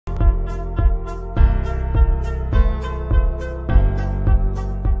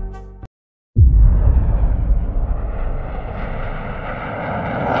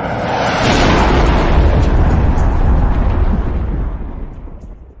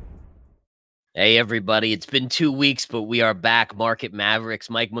Hey, everybody. It's been 2 weeks, but we are back. Market Mavericks,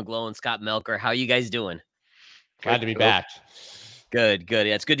 Mike McGlone, Scott Melker. How you guys doing? Glad to be back. Good, good.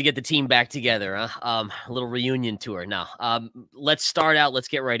 Yeah, it's good to get the team back together. Huh? A little reunion tour. Now, let's start out. Let's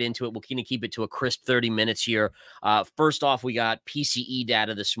get right into it. We'll kind of keep it to a crisp 30 minutes here. First off, we got PCE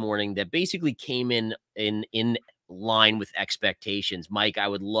data this morning that basically came in line with expectations. Mike, I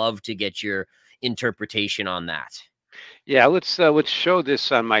would love to get your interpretation on that. Yeah, let's show this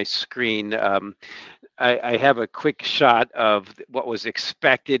on my screen. I have a quick shot of what was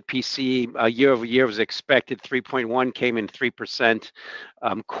expected. PC year over year was expected 3.1, came in 3%.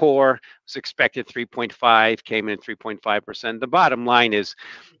 Core was expected 3.5, came in 3.5%. The bottom line is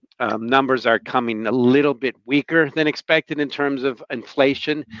numbers are coming a little bit weaker than expected in terms of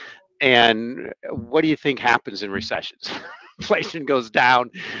inflation. And what do you think happens in recessions? Inflation goes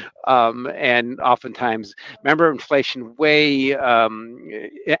down, and oftentimes, remember, inflation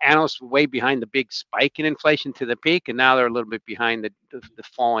analysts were way behind the big spike in inflation to the peak, and now they're a little bit behind the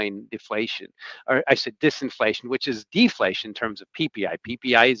falling deflation, or I said disinflation, which is deflation in terms of PPI.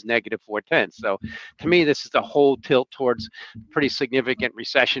 PPI is negative 4/10. So, to me, this is the whole tilt towards pretty significant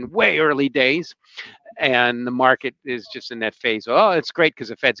recession, way early days. And the market is just in that phase. Oh, it's great because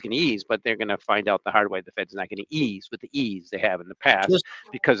the Fed's going to ease, but they're going to find out the hard way the Fed's not going to ease with the ease they have in the past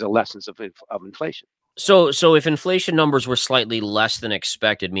because of lessons of inflation. So if inflation numbers were slightly less than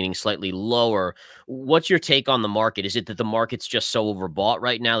expected, meaning slightly lower, what's your take on the market? Is it that the market's just so overbought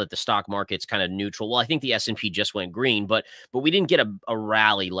right now that the stock market's kind of neutral? Well, I think the S&P just went green, but we didn't get a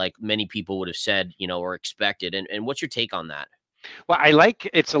rally like many people would have said, or expected. And what's your take on that? Well,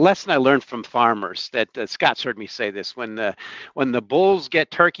 it's a lesson I learned from farmers that Scott's heard me say this: when the bulls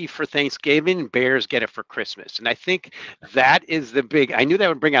get turkey for Thanksgiving, bears get it for Christmas. And I think that is the big. I knew that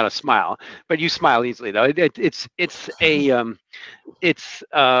would bring out a smile, but you smile easily though.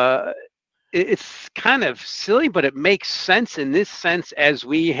 It's kind of silly, but it makes sense in this sense as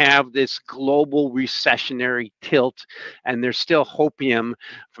we have this global recessionary tilt, and there's still hopium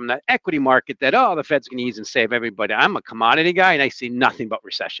from the equity market that, oh, the Fed's going to ease and save everybody. I'm a commodity guy, and I see nothing but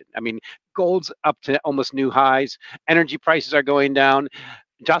recession. I mean, gold's up to almost new highs. Energy prices are going down.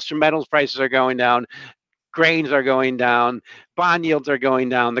 Industrial metals prices are going down. Grains are going down, bond yields are going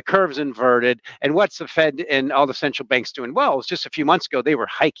down, the curve's inverted. And what's the Fed and all the central banks doing? Well, it was just a few months ago, they were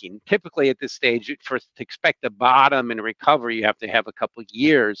hiking. Typically at this stage, to expect a bottom and a recovery, you have to have a couple of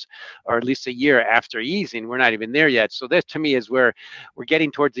years, or at least a year after easing. We're not even there yet. So this to me is where we're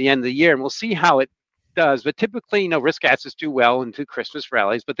getting towards the end of the year, and we'll see how it does. But typically, risk assets do well into Christmas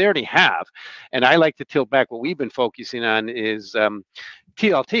rallies, but they already have. And I like to tilt back. What we've been focusing on is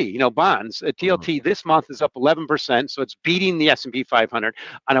TLT, bonds. TLT this month is up 11%, so it's beating the S&P 500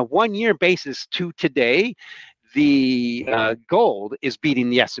 on a one-year basis to today. The gold is beating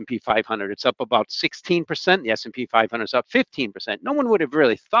the S&P 500. It's up about 16%. The S&P 500 is up 15%. No one would have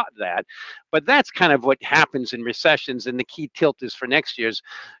really thought that, but that's kind of what happens in recessions. And the key tilt is for next year's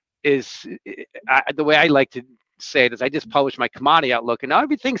the way I like to say it is I just published my commodity outlook, and now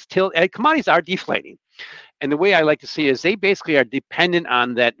everything's commodities are deflating. And the way I like to see it is they basically are dependent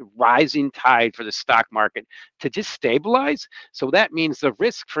on that rising tide for the stock market to just stabilize. So that means the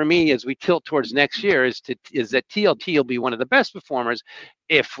risk for me as we tilt towards next year is that TLT will be one of the best performers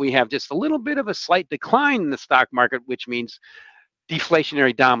if we have just a little bit of a slight decline in the stock market, which means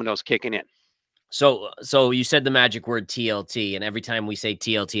deflationary dominoes kicking in. So you said the magic word TLT, and every time we say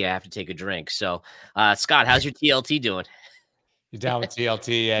TLT, I have to take a drink. So, Scott, how's your TLT doing? You down with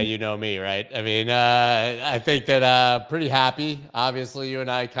TLT? Yeah, you know me, right? I mean, I think that pretty happy. Obviously, you and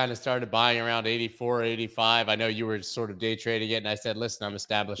I kind of started buying around 84, 85. I know you were sort of day trading it, and I said, listen, I'm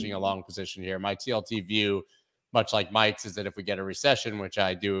establishing a long position here. My TLT view, much like Mike's, is that if we get a recession, which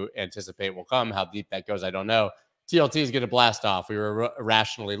I do anticipate will come, how deep that goes, I don't know. TLT is going to blast off. We were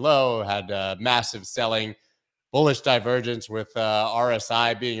irrationally low, had massive selling, bullish divergence with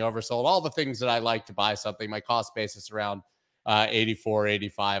RSI being oversold, all the things that I like to buy something. My cost basis around 84,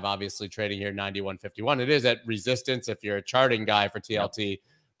 85, obviously trading here 91.51. It is at resistance if you're a charting guy for TLT,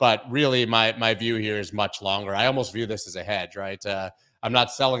 but really my view here is much longer. I almost view this as a hedge, right? I'm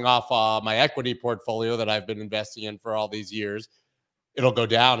not selling off my equity portfolio that I've been investing in for all these years. It'll go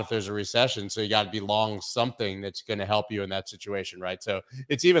down if there's a recession. So you got to be long something that's going to help you in that situation, right? So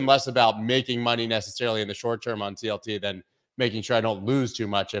it's even less about making money necessarily in the short term on TLT than making sure I don't lose too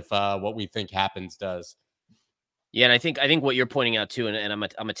much if what we think happens does. Yeah, and I think what you're pointing out too, and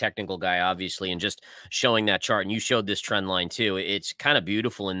I'm a technical guy, obviously, and just showing that chart, and you showed this trend line too. It's kind of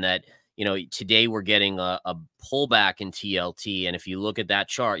beautiful in that today we're getting a pullback in TLT. And if you look at that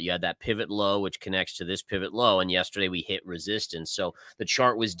chart, you had that pivot low, which connects to this pivot low. And yesterday we hit resistance. So the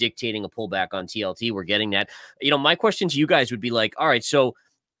chart was dictating a pullback on TLT. We're getting that. My question to you guys would be like, all right, so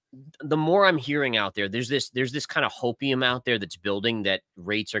the more I'm hearing out there, there's this kind of hopium out there that's building that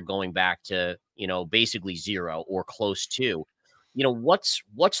rates are going back to, basically zero or close to.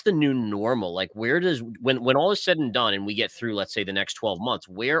 What's the new normal? Like, where does when all is said and done and we get through, let's say, the next 12 months,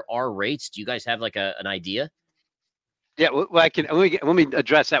 where are rates? Do you guys have like an idea? Yeah, well, I can let me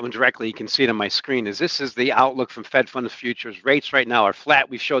address that one directly. You can see it on my screen. This is the outlook from Fed Funds futures. Rates right now are flat.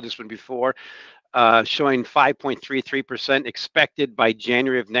 We've showed this one before. Showing 5.33%, expected by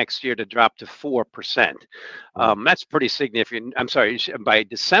January of next year to drop to 4%. That's pretty significant. I'm sorry, by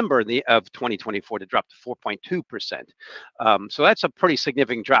December of 2024 to drop to 4.2%. So that's a pretty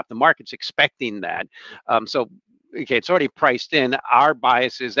significant drop. The market's expecting that. Okay, it's already priced in. Our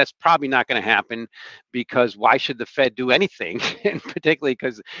bias is that's probably not going to happen, because why should the Fed do anything? And particularly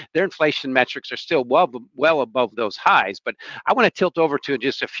because their inflation metrics are still well above those highs. But I want to tilt over to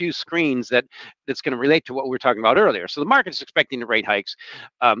just a few screens that's going to relate to what we were talking about earlier. So the market's expecting the rate hikes.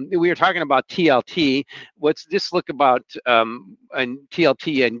 We were talking about TLT. Let's just look about and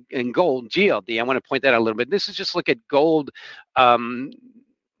TLT and gold, GLD. I want to point that out a little bit. This is just look at gold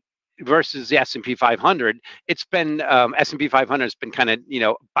versus the S&P 500. It's been S&P 500 has been kind of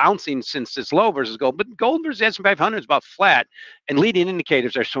bouncing since this low versus gold, but gold versus S&P 500 is about flat, and leading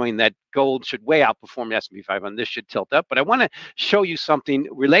indicators are showing that gold should way outperform the S&P 500. This should tilt up, but I want to show you something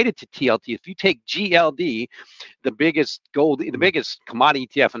related to TLT. If you take GLD, the biggest commodity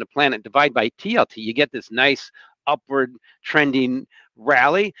ETF on the planet, divide by TLT, you get this nice upward trending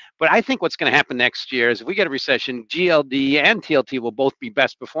rally. But I think what's going to happen next year is if we get a recession, GLD and TLT will both be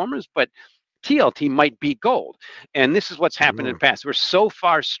best performers, but TLT might beat gold. And this is what's happened in the past. We're so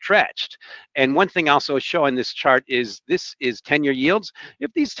far stretched. And one thing also showing this chart is this is 10-year yields.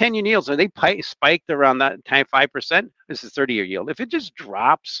 If these 10-year yields, they spiked around that time 5%, this is 30-year yield. If it just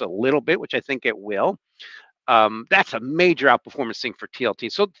drops a little bit, which I think it will, that's a major outperformance thing for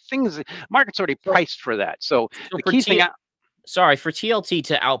TLT. So market's already priced for that. So the key thing. Sorry, for TLT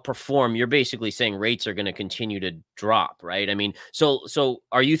to outperform, you're basically saying rates are going to continue to drop, right? I mean, so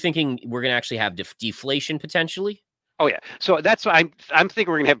are you thinking we're going to actually have deflation potentially? Oh yeah. So that's why I'm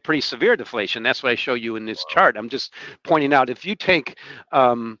thinking we're going to have pretty severe deflation. That's what I show you in this chart. I'm just pointing out, if you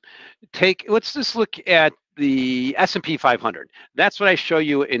let's just look at the S&P 500. That's what I show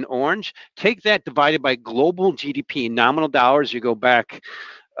you in orange. Take that divided by global GDP, nominal dollars. You go back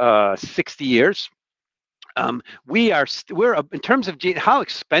 60 years. We're in terms of how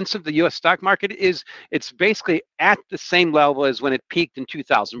expensive the U.S. stock market is. It's basically at the same level as when it peaked in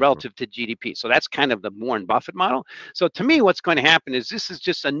 2000 relative to GDP. So that's kind of the Warren Buffett model. So to me, what's going to happen is this is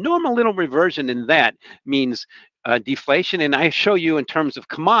just a normal little reversion, and that means deflation. And I show you in terms of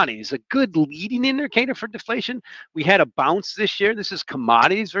commodities, a good leading indicator for deflation. We had a bounce this year. This is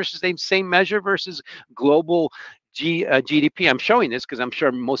commodities versus the same measure versus global GDP. I'm showing this because I'm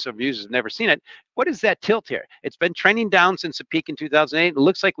sure most of you users have never seen it. What is that tilt here? It's been trending down since the peak in 2008. It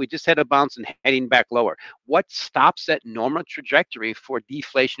looks like we just had a bounce and heading back lower. What stops that normal trajectory for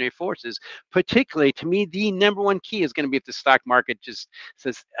deflationary forces? Particularly, to me, the number one key is going to be if the stock market just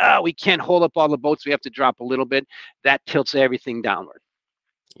says, we can't hold up all the boats, we have to drop a little bit. That tilts everything downward.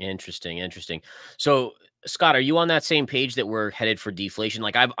 Interesting. So, Scott, are you on that same page that we're headed for deflation?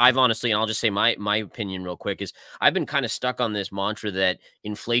 Like I've honestly, and I'll just say my opinion real quick, is I've been kind of stuck on this mantra that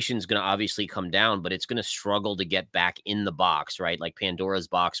inflation is going to obviously come down, but it's going to struggle to get back in the box, right? Like Pandora's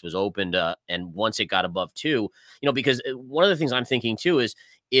box was opened, and once it got above 2, because one of the things I'm thinking too is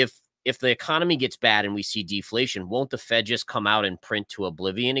if the economy gets bad and we see deflation, won't the Fed just come out and print to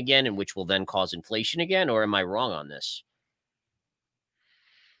oblivion again, and which will then cause inflation again? Or am I wrong on this?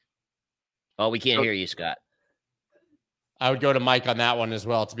 Oh, we can't hear you, Scott. I would go to Mike on that one as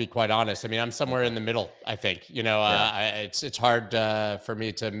well, to be quite honest. I mean, I'm somewhere in the middle, I think. It's hard for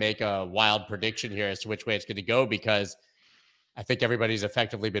me to make a wild prediction here as to which way it's going to go, because I think everybody's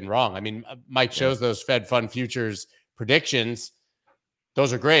effectively been wrong. I mean, Mike shows those Fed Fund futures predictions.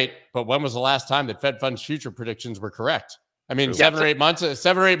 Those are great, but when was the last time that Fed Funds future predictions were correct? I mean, 7 or 8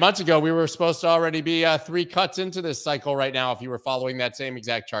 months ago, we were supposed to already be 3 cuts into this cycle right now if you were following that same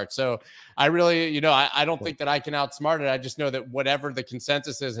exact chart. So I really, I don't think that I can outsmart it. I just know that whatever the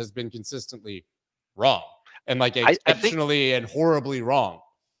consensus is has been consistently wrong, and like exceptionally and horribly wrong.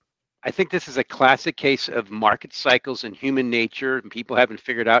 I think this is a classic case of market cycles and human nature, and people haven't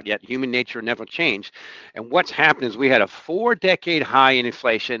figured out yet. Human nature never changed. And what's happened is we had a 4-decade high in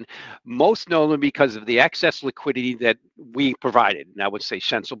inflation, most notably because of the excess liquidity that we provided. And I would say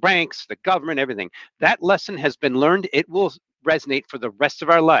central banks, the government, everything. That lesson has been learned. It will resonate for the rest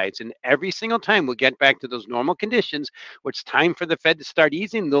of our lives. And every single time we'll get back to those normal conditions, where it's time for the Fed to start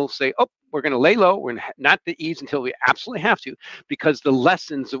easing, they'll say, oh, we're going to lay low. We're not to ease until we absolutely have to, because the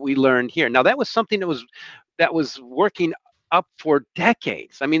lessons that we learned here. Now, that was something that was working up for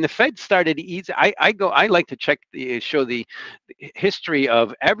decades. I mean, the Fed started easy. I like to show the history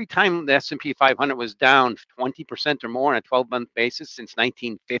of every time the S&P 500 was down 20% or more on a 12-month basis since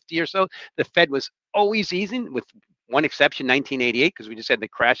 1950 or so. The Fed was always easing, with one exception, 1988, because we just had the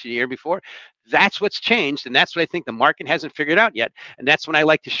crash the year before. That's what's changed, and that's what I think the market hasn't figured out yet. And that's when I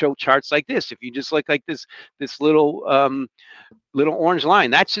like to show charts like this. If you just look like this little orange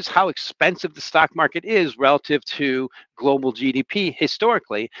line, that's just how expensive the stock market is relative to global GDP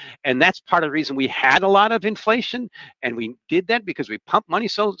historically. And that's part of the reason we had a lot of inflation. And we did that because we pumped money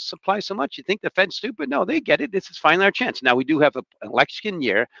supply so much. You think the Fed's stupid? No, they get it. This is finally our chance. Now, we do have an election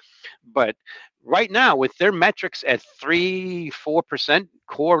year, but right now, with their metrics at 3-4%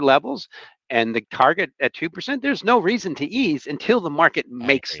 core levels and the target at 2%, there's no reason to ease until the market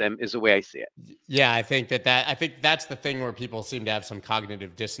makes them, is the way I see it. Yeah, I think that's the thing where people seem to have some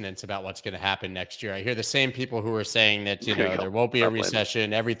cognitive dissonance about what's going to happen next year. I hear the same people who are saying that, there won't be a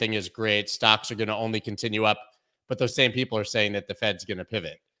recession, everything is great, stocks are going to only continue up, but those same people are saying that the Fed's going to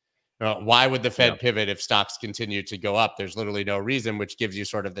pivot. Why would the Fed pivot if stocks continue to go up? There's literally no reason, which gives you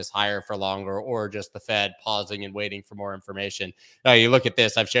sort of this higher for longer, or just the Fed pausing and waiting for more information. Now, you look at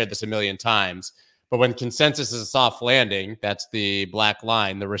this, I've shared this a million times, but when consensus is a soft landing, that's the black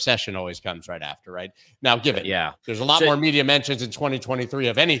line, the recession always comes right after, right? Now, given there's a lot more media mentions in 2023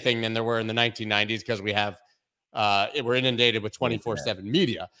 of anything than there were in the 1990s, because we have we're inundated with 24/7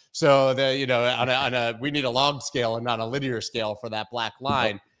 media. So we need a log scale and not a linear scale for that black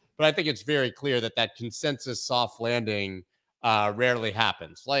line. But I think it's very clear that consensus soft landing rarely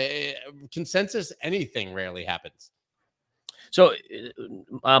happens. Like consensus, anything rarely happens. So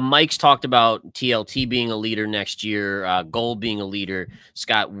Mike's talked about TLT being a leader next year, gold being a leader.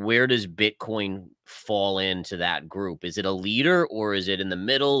 Scott, where does Bitcoin fall into that group? Is it a leader, or is it in the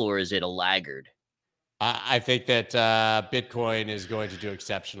middle, or is it a laggard? I think that Bitcoin is going to do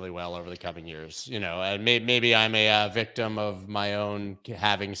exceptionally well over the coming years. And maybe I'm a victim of my own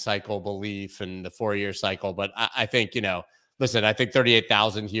halving cycle belief and the 4-year cycle. But I think, listen, I think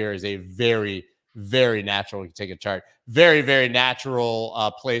 38,000 here is a very, very natural, we can take a chart, very, very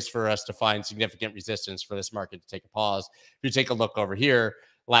natural place for us to find significant resistance for this market to take a pause. If you take a look over here,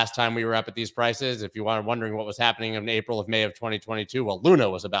 last time we were up at these prices, if you were wondering what was happening in May of 2022, well, Luna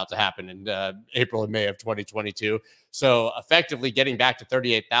was about to happen in April and May of 2022. So effectively getting back to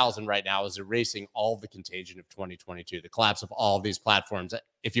 38,000 right now is erasing all the contagion of 2022, the collapse of all of these platforms.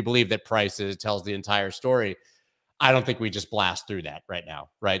 If you believe that prices tells the entire story, I don't think we just blast through that right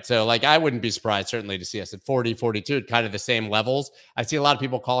now, right? So I wouldn't be surprised certainly to see us at 40, 42, at kind of the same levels. I see a lot of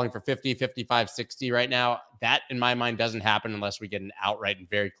people calling for 50, 55, 60 right now. That, in my mind, doesn't happen unless we get an outright and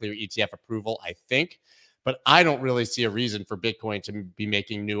very clear ETF approval, I think. But I don't really see a reason for Bitcoin to be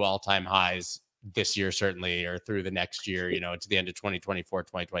making new all-time highs this year, certainly, or through the next year, to the end of 2024,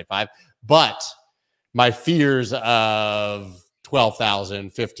 2025. But my fears of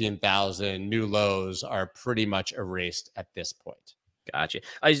 12,000, 15,000 new lows are pretty much erased at this point. Gotcha.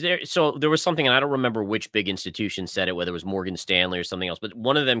 So there was something, and I don't remember which big institution said it, whether it was Morgan Stanley or something else, but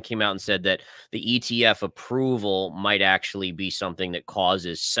one of them came out and said that the ETF approval might actually be something that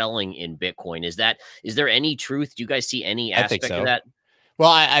causes selling in Bitcoin. Is there any truth? Do you guys see any aspect of that? Well,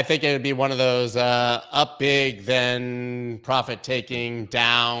 I think it would be one of those up big, then profit taking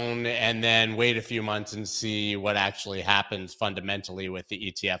down, and then wait a few months and see what actually happens fundamentally with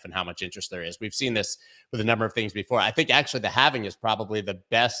the ETF and how much interest there is. We've seen this with a number of things before. I think actually the halving is probably the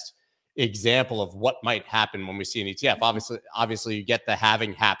best example of what might happen when we see an ETF. Obviously you get the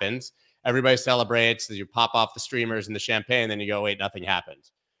halving happens, everybody celebrates, you pop off the streamers and the champagne, then you go, wait, nothing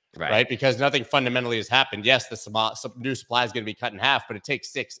happened. Right. Because nothing fundamentally has happened. Yes, the new supply is going to be cut in half, but it takes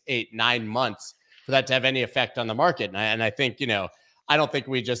 6, 8, 9 months for that to have any effect on the market. And I think, I don't think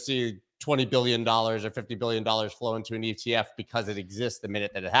we just see $20 billion or $50 billion flow into an ETF because it exists the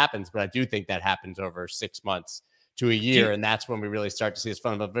minute that it happens. But I do think that happens over 6 months to a year. And that's when we really start to see this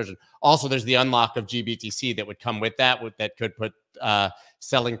fundamental version. Also, there's the unlock of GBTC that would come with that could put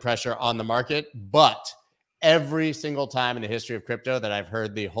selling pressure on the market. But every single time in the history of crypto that I've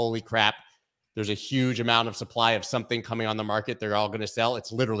heard the holy crap, there's a huge amount of supply of something coming on the market they're all going to sell.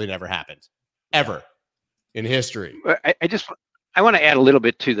 It's literally never happened ever in history. I want to add a little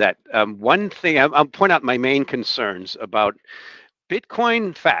bit to that. One thing I'll point out my main concerns about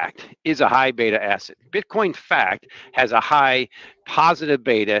Bitcoin fact is a high beta asset. Bitcoin fact has a high positive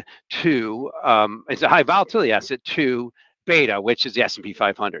beta to, it's a high volatility asset to beta, which is the S&P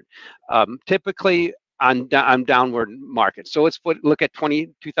 500. Typically on downward markets. So let's look at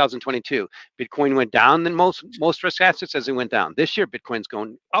 2022. Bitcoin went down than most risk assets as it went down. This year, Bitcoin's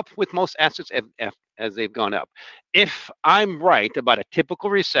going up with most assets as they've gone up. If I'm right about a typical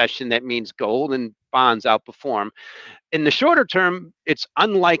recession, that means gold and bonds outperform. In the shorter term, it's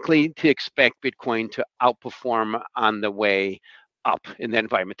unlikely to expect Bitcoin to outperform on the way up in that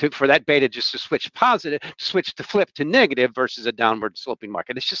environment. For that beta just to switch positive, to flip to negative versus a downward sloping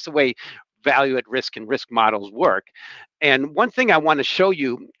market. It's just the way value at risk and risk models work. And one thing I want to show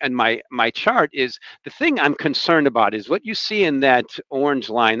you in my chart is the thing I'm concerned about is what you see in that orange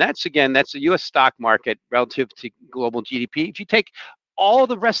line. That's the US stock market relative to global GDP. If you take all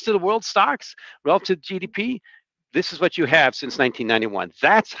the rest of the world stocks relative to GDP, this is what you have since 1991.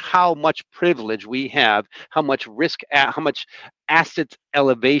 That's how much privilege we have, how much risk, how much asset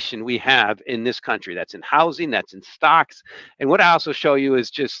elevation we have in this country. That's in housing, that's in stocks. And what I also show you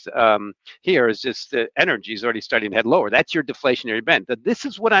is just here is just the energy is already starting to head lower. That's your deflationary bend. But this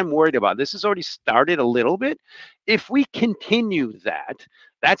is what I'm worried about. This has already started a little bit. If we continue that,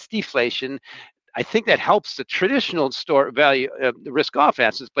 that's deflation. I think that helps the traditional store value, the risk off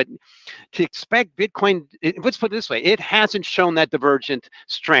assets, but to expect Bitcoin, let's put it this way, it hasn't shown that divergent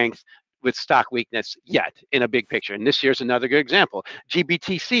strength with stock weakness yet in a big picture. And this year's another good example.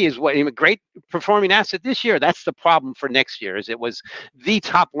 GBTC is a great performing asset this year. That's the problem for next year, is it was the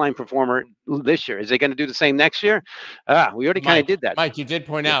top line performer this year. Is it going to do the same next year? We already kind of did that. Mike, you did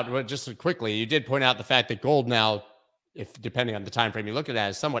point out, just quickly, you did point out the fact that gold now, if depending on the time frame you look at that,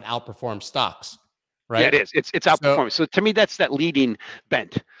 is somewhat outperforms stocks. Right? Yeah, it is. It's outperforming. So to me, that's that leading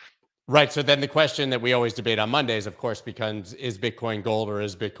bent. Right. So then the question that we always debate on Mondays, of course, becomes, is Bitcoin gold or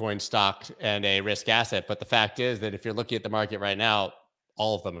is Bitcoin stock and a risk asset? But the fact is that if you're looking at the market right now,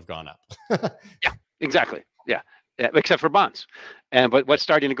 all of them have gone up. Yeah, exactly. Yeah, except for bonds. But what's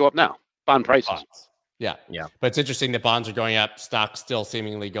starting to go up now? Bond prices. Bonds. Yeah. But it's interesting that bonds are going up, stocks still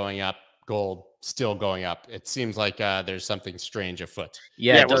seemingly going up, gold still going up. It seems like there's something strange afoot.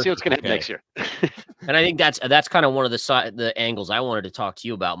 Yeah, we'll see what's going to happen next year. And I think that's kind of one of the angles I wanted to talk to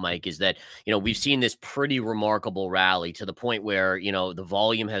you about, Mike, is that, we've seen this pretty remarkable rally to the point where, the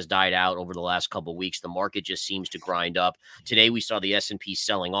volume has died out over the last couple of weeks. The market just seems to grind up. Today, we saw the S&P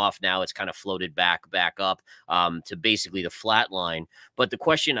selling off. Now it's kind of floated back up to basically the flat line. But the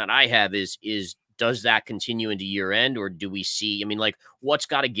question that I have is does that continue into year end, or do we see, what's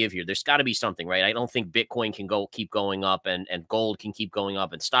got to give here? There's got to be something, right? I don't think Bitcoin can keep going up and gold can keep going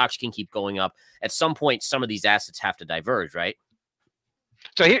up and stocks can keep going up. At some point, some of these assets have to diverge, right?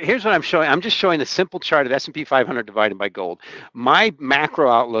 So here's what I'm showing. I'm just showing a simple chart of S&P 500 divided by gold. My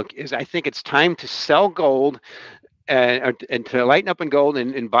macro outlook is I think it's time to sell gold and to lighten up in gold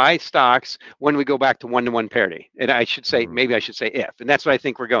and buy stocks when we go back to one-to-one parity. And I should say, maybe I should say if, and that's what I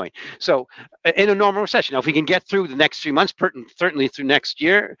think we're going. So in a normal recession, now if we can get through the next 3 months, certainly through next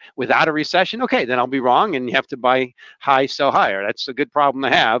year without a recession, okay, then I'll be wrong and you have to buy high, sell higher. That's a good problem to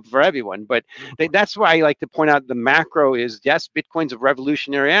have for everyone. But that's why I like to point out the macro is, yes, Bitcoin's a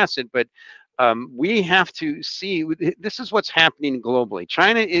revolutionary asset, but we have to see, this is what's happening globally.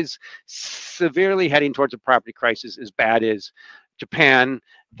 China is severely heading towards a property crisis, as bad as Japan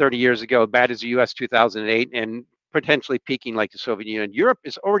 30 years ago, bad as the US 2008, and potentially peaking like the Soviet Union. Europe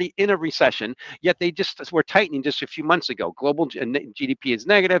is already in a recession, yet they just were tightening just a few months ago. Global GDP is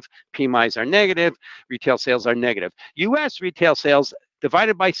negative, PMIs are negative, retail sales are negative. US retail sales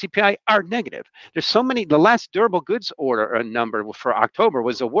divided by CPI are negative. There's so many, the last durable goods order number for October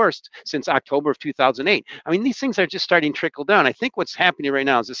was the worst since October of 2008. I mean, these things are just starting to trickle down. I think what's happening right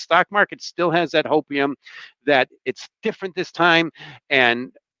now is the stock market still has that hopium that it's different this time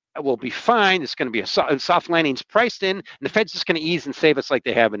and we'll be fine. It's going to be a soft landing's priced in, and the Fed's just going to ease and save us like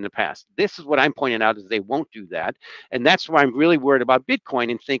they have in the past. This is what I'm pointing out, is they won't do that. And that's why I'm really worried about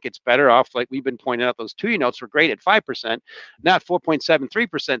Bitcoin and think it's better off, like we've been pointing out, those 2-year notes were great at 5%, not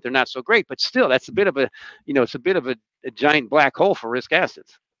 4.73%. They're not so great, but still, that's a bit of a, it's a bit of a giant black hole for risk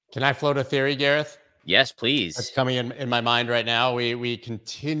assets. Can I float a theory, Gareth? Yes, please. That's coming in my mind right now. We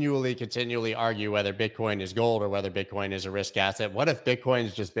continually argue whether Bitcoin is gold or whether Bitcoin is a risk asset. What if Bitcoin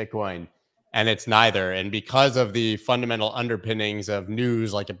is just Bitcoin and it's neither? And because of the fundamental underpinnings of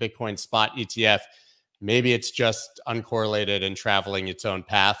news like a Bitcoin spot ETF, maybe it's just uncorrelated and traveling its own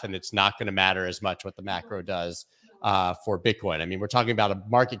path, and it's not going to matter as much what the macro does for Bitcoin. I mean, we're talking about a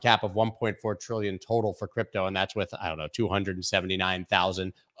market cap of 1.4 trillion total for crypto, and that's with, I don't know,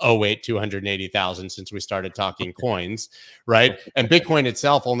 279,000. Oh, wait, 280,000 since we started talking coins, right? And Bitcoin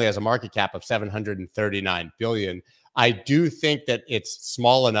itself only has a market cap of 739 billion. I do think that it's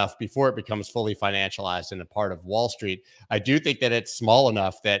small enough before it becomes fully financialized and a part of Wall Street. I do think that it's small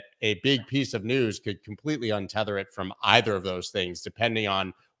enough that a big piece of news could completely untether it from either of those things, depending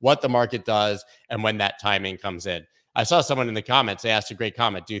on what the market does and when that timing comes in. I saw someone in the comments, they asked a great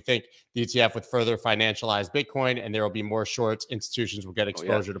comment. Do you think the ETF would further financialize Bitcoin and there will be more shorts? Institutions will get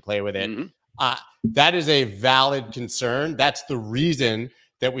exposure to play with it. That is a valid concern. That's the reason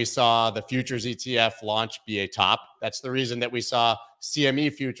that we saw the futures ETF launch be a top. That's the reason that we saw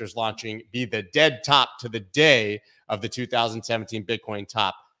CME futures launching be the dead top to the day of the 2017 Bitcoin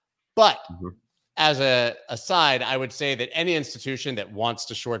top. But as a aside, I would say that any institution that wants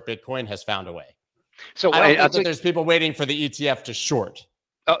to short Bitcoin has found a way. So I don't think that there's people waiting for the ETF to short.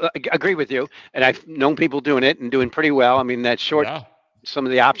 I agree with you. And I've known people doing it and doing pretty well. I mean, that short, some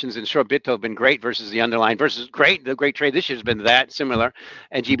of the options in short BitTo have been great versus the underlying versus great. The great trade this year has been that similar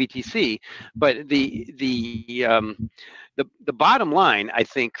and GBTC. But the bottom line, I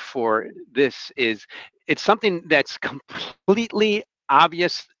think, for this is it's something that's completely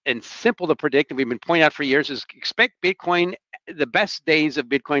obvious and simple to predict, and we've been pointing out for years, is expect Bitcoin, the best days of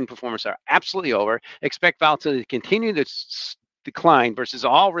Bitcoin performance are absolutely over. Expect volatility to continue to decline versus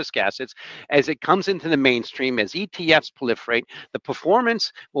all risk assets as it comes into the mainstream, as ETFs proliferate. The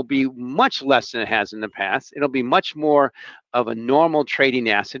performance will be much less than it has in the past. It'll be much more of a normal trading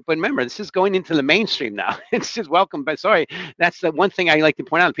asset. But remember, this is going into the mainstream now. It's just welcome. But sorry, that's the one thing I like to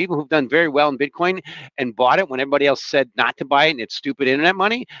point out. People who've done very well in Bitcoin and bought it when everybody else said not to buy it and it's stupid internet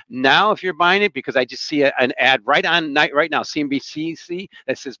money. Now, if you're buying it, because I just see an ad right now, CNBC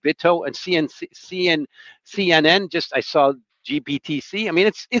that says BitTo and CNN. Just I saw GBTC. I mean,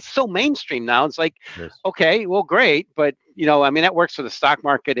 it's so mainstream now. It's like, okay, well, great, but I mean, that works for the stock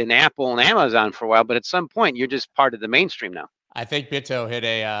market and Apple and Amazon for a while, but at some point, you're just part of the mainstream now. I think BitTo hit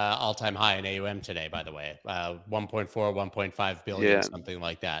a all-time high in AUM today, by the way, 1.4, 1.5 billion, something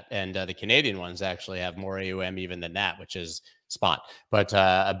like that. And the Canadian ones actually have more AUM even than that, which is spot, but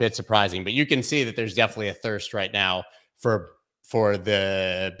a bit surprising. But you can see that there's definitely a thirst right now for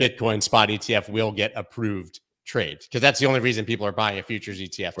the Bitcoin spot ETF will get approved trade, because that's the only reason people are buying a futures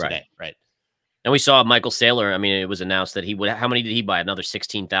ETF today, right? And we saw Michael Saylor. I mean, it was announced that he would. How many did he buy? Another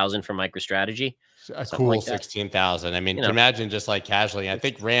 16,000 from MicroStrategy. A cool like 16,000. I mean, imagine just like casually. I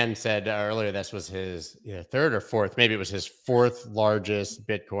think Rand said earlier this was his third or fourth. Maybe it was his fourth largest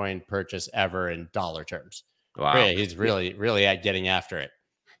Bitcoin purchase ever in dollar terms. Wow, yeah, he's really getting after it.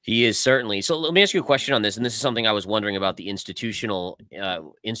 He is certainly. So let me ask you a question on this, and this is something I was wondering about the institutional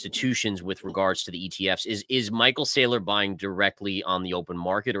institutions with regards to the ETFs. Is Michael Saylor buying directly on the open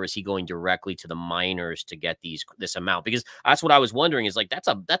market, or is he going directly to the miners to get this amount? Because that's what I was wondering. Is like that's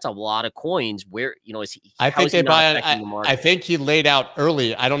a lot of coins. Where is he? I think they buy. I think he laid out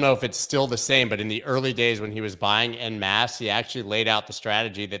early. I don't know if it's still the same, but in the early days when he was buying en masse, he actually laid out the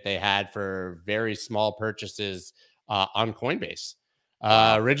strategy that they had for very small purchases on Coinbase.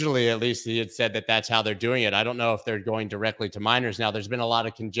 Originally, at least, he had said that that's how they're doing it. I don't know if they're going directly to miners. Now, there's been a lot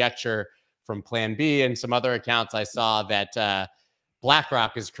of conjecture from Plan B and some other accounts I saw that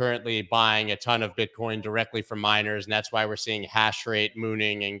BlackRock is currently buying a ton of Bitcoin directly from miners. And that's why we're seeing hash rate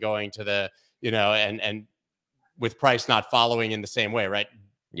mooning and going to the, and with price not following in the same way, right?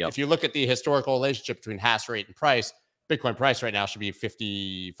 Yep. If you look at the historical relationship between hash rate and price, Bitcoin price right now should be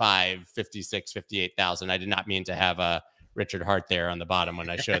 55, 56, 58,000. I did not mean to have a Richard Hart there on the bottom when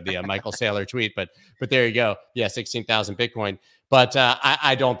I showed the Michael Saylor tweet, but there you go. Yeah, 16,000 Bitcoin. But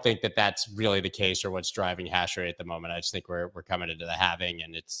I don't think that that's really the case or what's driving hash rate at the moment. I just think we're coming into the halving,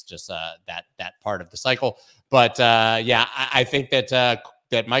 and it's just that part of the cycle. But yeah, I think that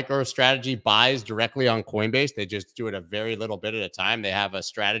that MicroStrategy buys directly on Coinbase. They just do it a very little bit at a time. They have a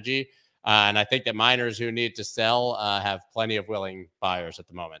strategy, and I think that miners who need to sell have plenty of willing buyers at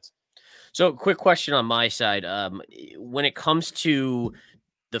the moment. So quick question on my side. When it comes to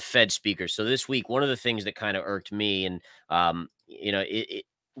the Fed speakers, so this week, one of the things that kind of irked me, and,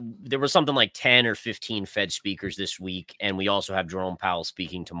 there was something like 10 or 15 Fed speakers this week. And we also have Jerome Powell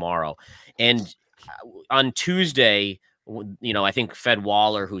speaking tomorrow. And on Tuesday, I think Fed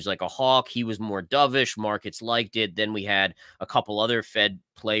Waller, who's like a hawk, he was more dovish. Markets liked it. Then we had a couple other Fed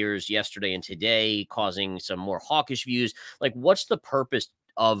players yesterday and today causing some more hawkish views. Like, what's the purpose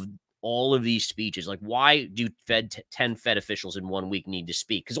of all of these speeches? Like, why do 10 Fed officials in 1 week need to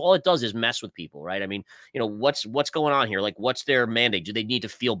speak? Because all it does is mess with people, right? I mean, what's going on here? Like, what's their mandate? Do they need to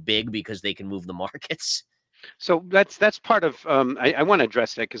feel big because they can move the markets? So that's part of, I want to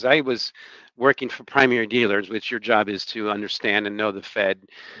address that because I was working for primary dealers, which your job is to understand and know the Fed,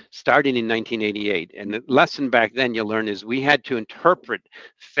 starting in 1988. And the lesson back then you learn is we had to interpret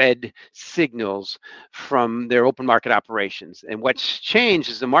Fed signals from their open market operations. And what's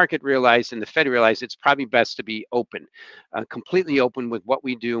changed is the market realized and the Fed realized it's probably best to be open, completely open with what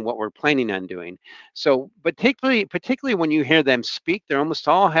we do and what we're planning on doing. So, but particularly when you hear them speak, they almost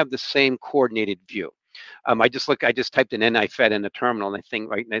all have the same coordinated view. I just typed in NI Fed in the terminal, and I think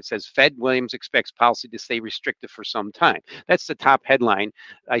right now it says Fed Williams expects policy to stay restrictive for some time. That's the top headline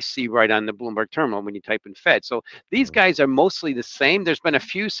I see right on the Bloomberg terminal when you type in Fed. So these guys are mostly the same. There's been a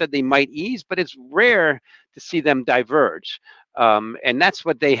few said they might ease, but it's rare to see them diverge. And that's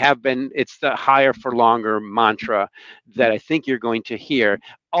what they have been. It's the higher for longer mantra that I think you're going to hear.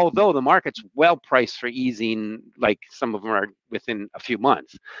 Although the market's well priced for easing, like some of them are within a few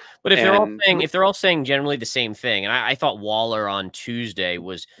months. But if they're all saying generally the same thing, and I thought Waller on Tuesday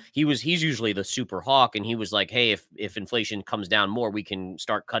he's usually the super hawk, and he was like, hey, if inflation comes down more, we can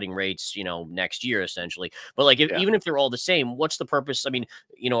start cutting rates, next year essentially. But like even if they're all the same, what's the purpose? I mean,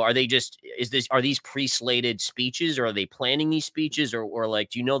 are these pre-slated speeches, or are they planning these speeches, or like,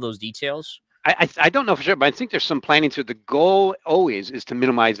 do you know those details? I don't know for sure, but I think there's some planning to it. The goal always is to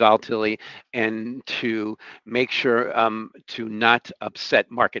minimize volatility and to make sure to not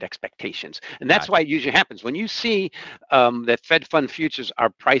upset market expectations. And that's why it usually happens. When you see that Fed fund futures are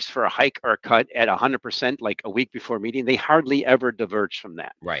priced for a hike or a cut at 100%, like a week before meeting, they hardly ever diverge from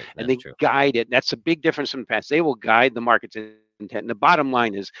that. Right. And they guide it. That's a big difference from the past. They will guide the market's intent. And the bottom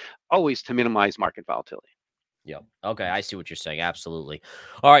line is always to minimize market volatility. Yeah. Okay. I see what you're saying. Absolutely.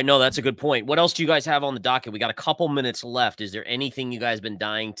 All right. No, that's a good point. What else do you guys have on the docket? We got a couple minutes left. Is there anything you guys been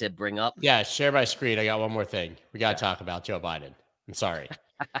dying to bring up? Yeah. Share my screen. I got one more thing. We got to talk about Joe Biden. I'm sorry.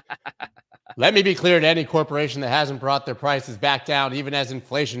 Let me be clear to any corporation that hasn't brought their prices back down, even as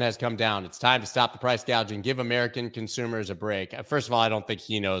inflation has come down. It's time to stop the price gouging, give American consumers a break. First of all, I don't think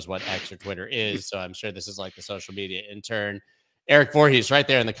he knows what X or Twitter is, so I'm sure this is like the social media intern. Eric Voorhees, right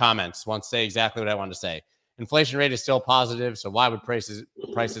there in the comments, wants to say exactly what I want to say. Inflation rate is still positive, so why would prices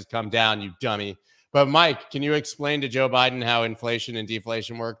come down, you dummy? But Mike, can you explain to Joe Biden how inflation and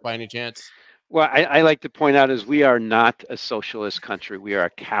deflation work by any chance? Well, I like to point out is we are not a socialist country. We are a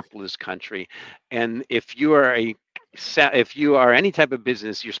capitalist country. And if you are any type of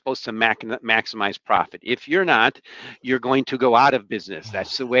business, you're supposed to maximize profit. If you're not, you're going to go out of business.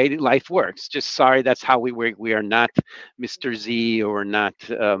 That's the way life works. Just sorry, that's how we work. We are not Mr. Z or not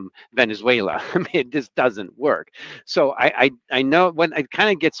Venezuela. I mean, it just doesn't work. So I know when it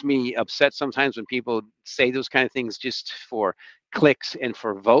kind of gets me upset sometimes when people say those kind of things just for clicks and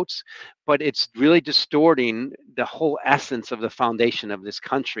for votes, but it's really distorting the whole essence of the foundation of this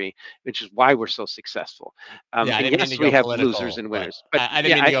country, which is why we're so successful. And yes, we have losers and winners. But I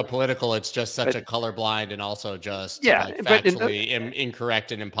didn't mean to go political. It's just such a colorblind and also just factually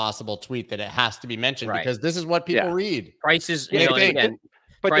incorrect and impossible tweet that it has to be mentioned because this is what people read. Prices, damn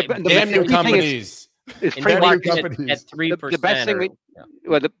your companies. Is free market at 3%.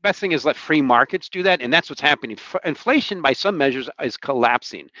 The best thing is let free markets do that, and that's what's happening. Inflation, by some measures, is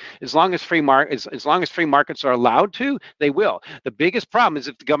collapsing. As long as free markets are allowed to, they will. The biggest problem is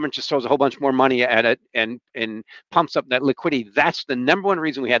if the government just throws a whole bunch more money at it and pumps up that liquidity. That's the number one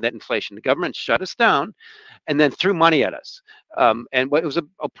reason we had that inflation. The government shut us down, and then threw money at us. And what was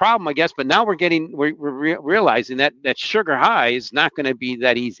a problem, I guess. But now we're realizing that sugar high is not going to be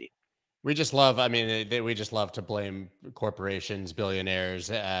that easy. We just love to blame corporations, billionaires,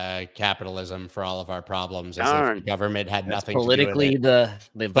 capitalism for all of our problems. As if the government had nothing politically to do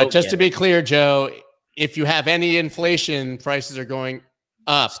with it. But just to be clear, Joe, if you have any inflation, prices are going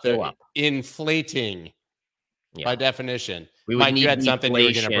up. They're inflating by definition. Mike, you had something you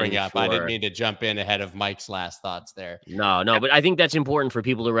were going to bring up. I didn't mean to jump in ahead of Mike's last thoughts there. No, but I think that's important for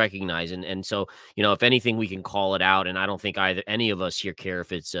people to recognize. And so, if anything, we can call it out. And I don't think any of us here care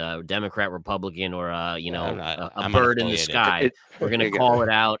if it's a Democrat, Republican, or a bird in the sky. We're going to call it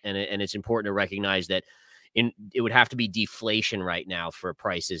out. And it's important to recognize that it would have to be deflation right now for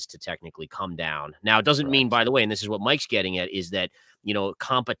prices to technically come down. Now, it doesn't mean, by the way, and this is what Mike's getting at, is that,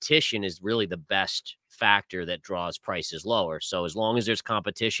 competition is really the best factor that draws prices lower. So as long as there's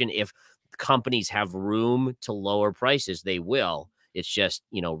competition, if companies have room to lower prices, they will. It's just,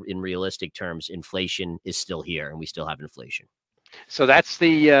 in realistic terms, inflation is still here and we still have inflation. So that's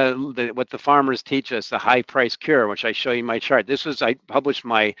the what the farmers teach us, the high price cure, which I show you in my chart. I published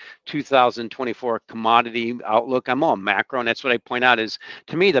my 2024 commodity outlook. I'm all macro, and that's what I point out is,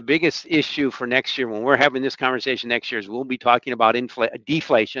 to me, the biggest issue for next year when we're having this conversation next year is we'll be talking about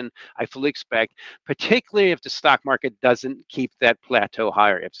deflation. I fully expect, particularly if the stock market doesn't keep that plateau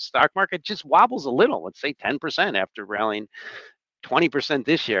higher. If the stock market just wobbles a little, let's say 10% after rallying 20%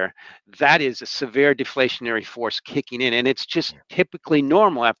 this year, that is a severe deflationary force kicking in. And it's just typically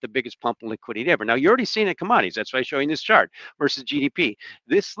normal after the biggest pump in liquidity ever. Now, you're already seeing it in commodities. That's why I'm showing this chart versus GDP.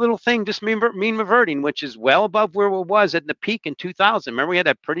 This little thing, just mean reverting, which is well above where it was at the peak in 2000. Remember, we had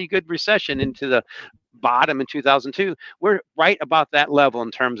that pretty good recession into the bottom in 2002. We're right about that level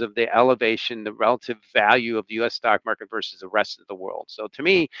in terms of the elevation, the relative value of the U.S. stock market versus the rest of the world. So to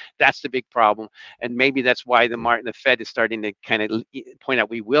me, that's the big problem. And maybe that's why the Fed is starting to kind of point out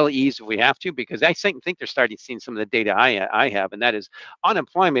we will ease if we have to, because I think they're starting to see some of the data I have, and that is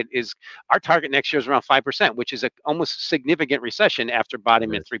unemployment is our target next year is around 5%, which is a almost significant recession after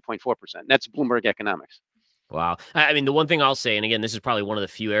bottoming at 3.4%. That's Bloomberg Economics. Wow. I mean, the one thing I'll say, and again, this is probably one of the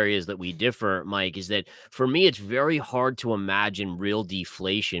few areas that we differ, Mike, is that for me, it's very hard to imagine real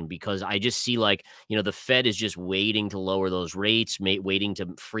deflation because I just see like, the Fed is just waiting to lower those rates, waiting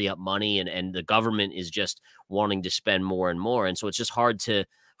to free up money, and the government is just wanting to spend more and more. And so it's just hard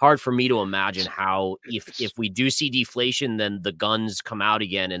for me to imagine how if we do see deflation, then the guns come out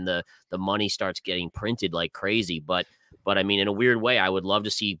again and the money starts getting printed like crazy. But I mean, in a weird way, I would love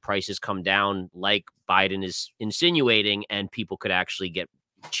to see prices come down like Biden is insinuating, and people could actually get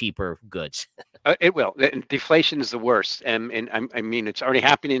cheaper goods. It will. Deflation is the worst. And I mean, it's already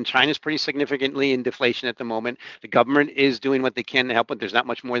happening in China's pretty significantly in deflation at the moment. The government is doing what they can to help, but there's not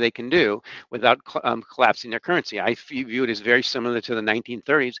much more they can do without collapsing their currency. I view it as very similar to the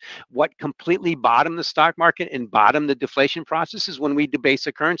 1930s. What completely bottomed the stock market and bottomed the deflation process is when we debased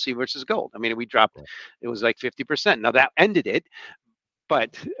the currency versus gold. I mean, we dropped, it was like 50%. Now that ended it.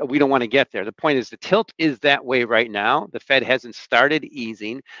 But we don't want to get there. The point is the tilt is that way right now. The Fed hasn't started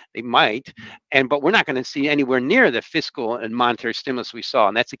easing. They might, but we're not going to see anywhere near the fiscal and monetary stimulus we saw.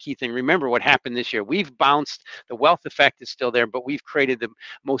 And that's the key thing. Remember what happened this year. We've bounced. The wealth effect is still there, but we've created the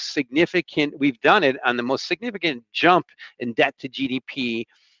most significant, we've done it on the most significant jump in debt to GDP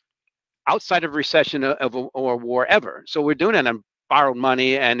outside of recession or war ever. So we're doing it on borrowed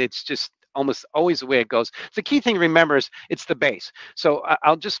money, and it's just almost always the way it goes. The key thing to remember is it's the base. So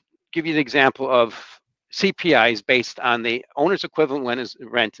I'll just give you an example of CPI is based on the owner's equivalent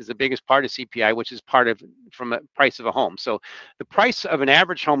rent is the biggest part of CPI, which is part of from a price of a home. So the price of an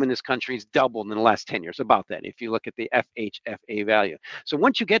average home in this country has doubled in the last 10 years, about that, if you look at the FHFA value. So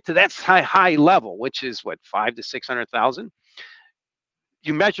once you get to that high level, which is what, 500,000 to 600,000,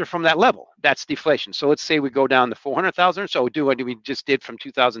 you measure from that level. That's deflation. So let's say we go down to 400,000 or so, do what we just did from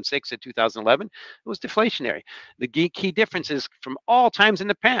 2006 to 2011. It was deflationary. The key difference is from all times in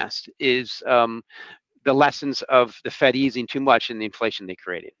the past is the lessons of the Fed easing too much and the inflation they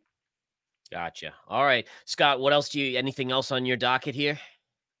created. Gotcha. All right, Scott, what else anything else on your docket here?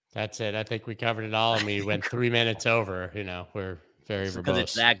 That's it. I think we covered it all, and we went 3 minutes over. We're very verbose. Because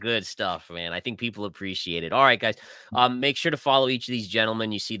it's that good stuff, man. I think people appreciate it. All right, guys. Make sure to follow each of these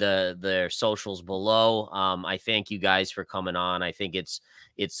gentlemen. You see their socials below. I thank you guys for coming on. I think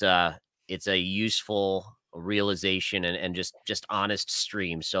it's a useful realization and just honest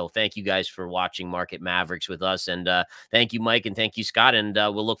stream. So thank you guys for watching Market Mavericks with us. And thank you, Mike, and thank you, Scott. And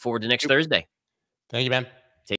we'll look forward to next Thursday. Thank you, man.